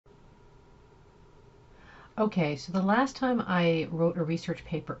Okay, so the last time I wrote a research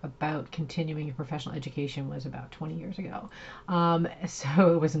paper about continuing professional education was about 20 years ago.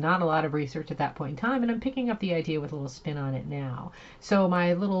 So it was not a lot of research at that point in time, and I'm picking up the idea with a little spin on it now. So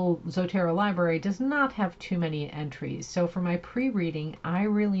my little Zotero library does not have too many entries. So for my pre-reading, I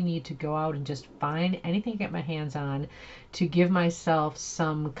really need to go out and just find anything I get my hands on to give myself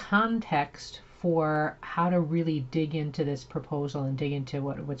some context for how to really dig into this proposal and dig into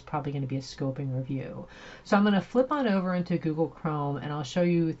what's probably going to be a scoping review. So I'm going to flip on over into Google Chrome and I'll show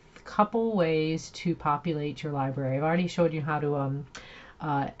you a couple ways to populate your library. I've already showed you how to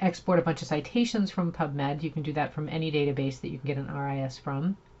export a bunch of citations from Pubmed. You can do that from any database that you can get an RIS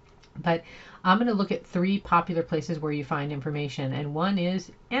from. But I'm going to look at three popular places where you find information, and one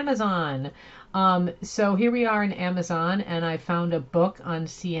is Amazon. So here we are in Amazon, and I found a book on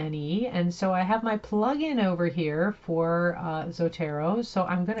CNE, and so I have my plugin over here for Zotero. So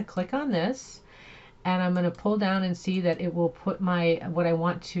I'm going to click on this, and I'm going to pull down and see that it will put what I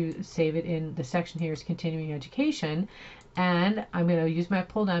want to save it in. The section here is continuing education, and I'm going to use my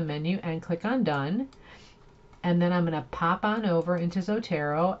pull down menu and click on done. And then I'm going to pop on over into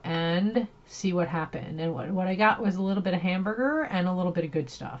Zotero and see what happened. And what I got was a little bit of hamburger and a little bit of good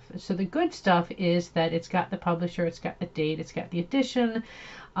stuff. So the good stuff is that it's got the publisher, it's got the date, it's got the edition.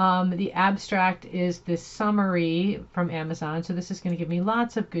 The abstract is this summary from Amazon. So this is going to give me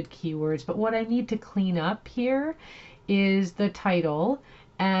lots of good keywords. But what I need to clean up here is the title,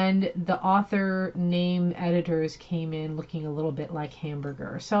 and the author name editors came in looking a little bit like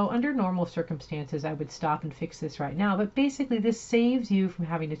hamburger. So under normal circumstances, I would stop and fix this right now. But basically, this saves you from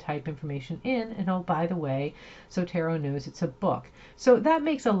having to type information in. And oh, by the way, Zotero knows it's a book. So that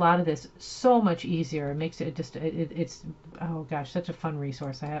makes a lot of this so much easier. It makes it just, it's, oh gosh, such a fun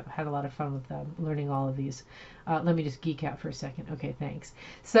resource. I have had a lot of fun with learning all of these. Let me just geek out for a second. Okay, thanks.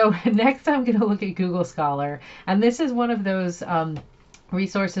 So next I'm going to look at Google Scholar. And this is one of those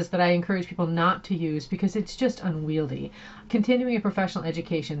resources that I encourage people not to use because it's just unwieldy. Continuing a professional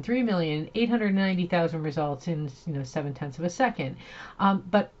education, 3,890,000 results in 7/10 of a second.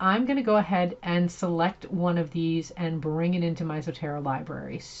 But I'm going to go ahead and select one of these and bring it into my Zotero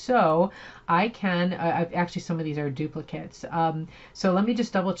library. So I can, actually some of these are duplicates. So let me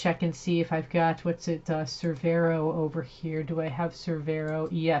just double check and see if I've got, Cervero over here. Do I have Cervero?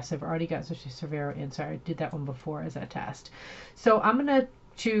 Yes, I've already got Cervero in. Sorry, I did that one before as a test. So I'm going to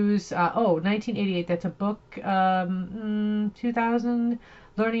choose, 1988, that's a book, 2000,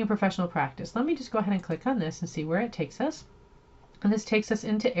 Learning and Professional Practice. Let me just go ahead and click on this and see where it takes us. And this takes us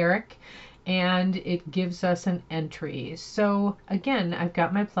into Eric, and it gives us an entry. So again, I've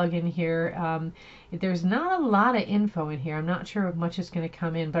got my plugin here. There's not a lot of info in here. I'm not sure if much is going to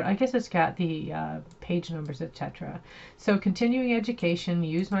come in, but I guess it's got the page numbers, etc. So continuing education,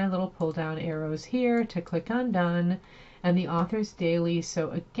 use my little pull down arrows here to click on done. And the author's daily.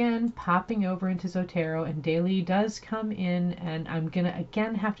 So again, popping over into Zotero, and daily does come in, and I'm gonna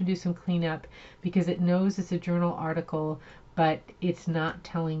again have to do some cleanup because it knows it's a journal article, but it's not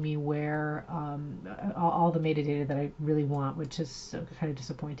telling me where all the metadata that I really want, which is kind of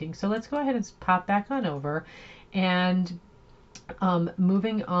disappointing. So let's go ahead and pop back on over, and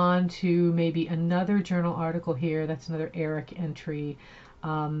moving on to maybe another journal article here. That's another Eric entry.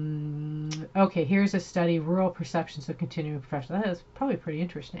 Okay, here's a study, Rural Perceptions of Continuing Professional. That is probably pretty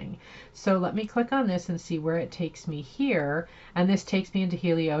interesting. So let me click on this and see where it takes me here. And this takes me into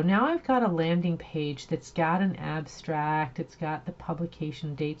Helio. Now I've got a landing page that's got an abstract. It's got the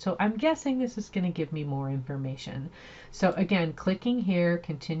publication date. So I'm guessing this is going to give me more information. So again, clicking here,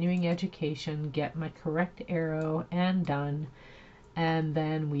 continuing education, get my correct arrow, and done. And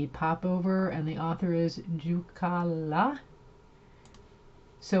then we pop over, and the author is Jukala.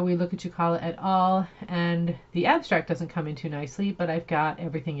 So we look at Jukala et al., and the abstract doesn't come in too nicely, but I've got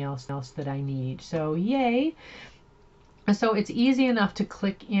everything else that I need. So yay! So it's easy enough to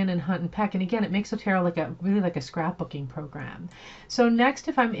click in and hunt and peck, and again, it makes Zotero really like a scrapbooking program. So next,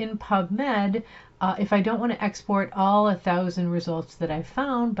 if I'm in Pubmed, if I don't want to export all 1,000 results that I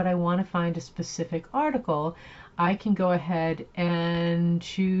found, but I want to find a specific article, I can go ahead and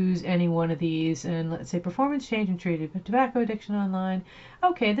choose any one of these, and let's say performance change in treated tobacco addiction online.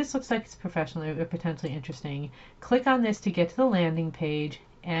 Okay, this looks like it's professionally or potentially interesting. Click on this to get to the landing page,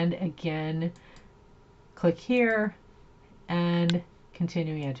 and again, click here and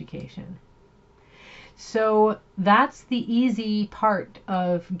continuing education. So that's the easy part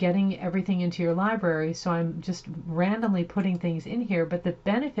of getting everything into your library. So I'm just randomly putting things in here, but the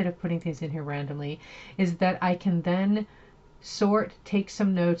benefit of putting things in here randomly is that I can then sort, take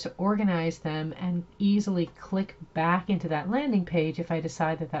some notes, organize them, and easily click back into that landing page if I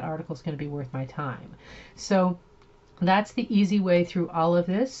decide that that article is going to be worth my time. So that's the easy way through all of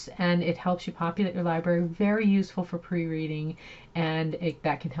this, and it helps you populate your library. Very useful for pre-reading, and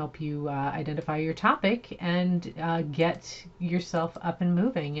that can help you identify your topic and get yourself up and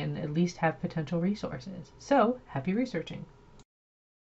moving and at least have potential resources. So happy researching.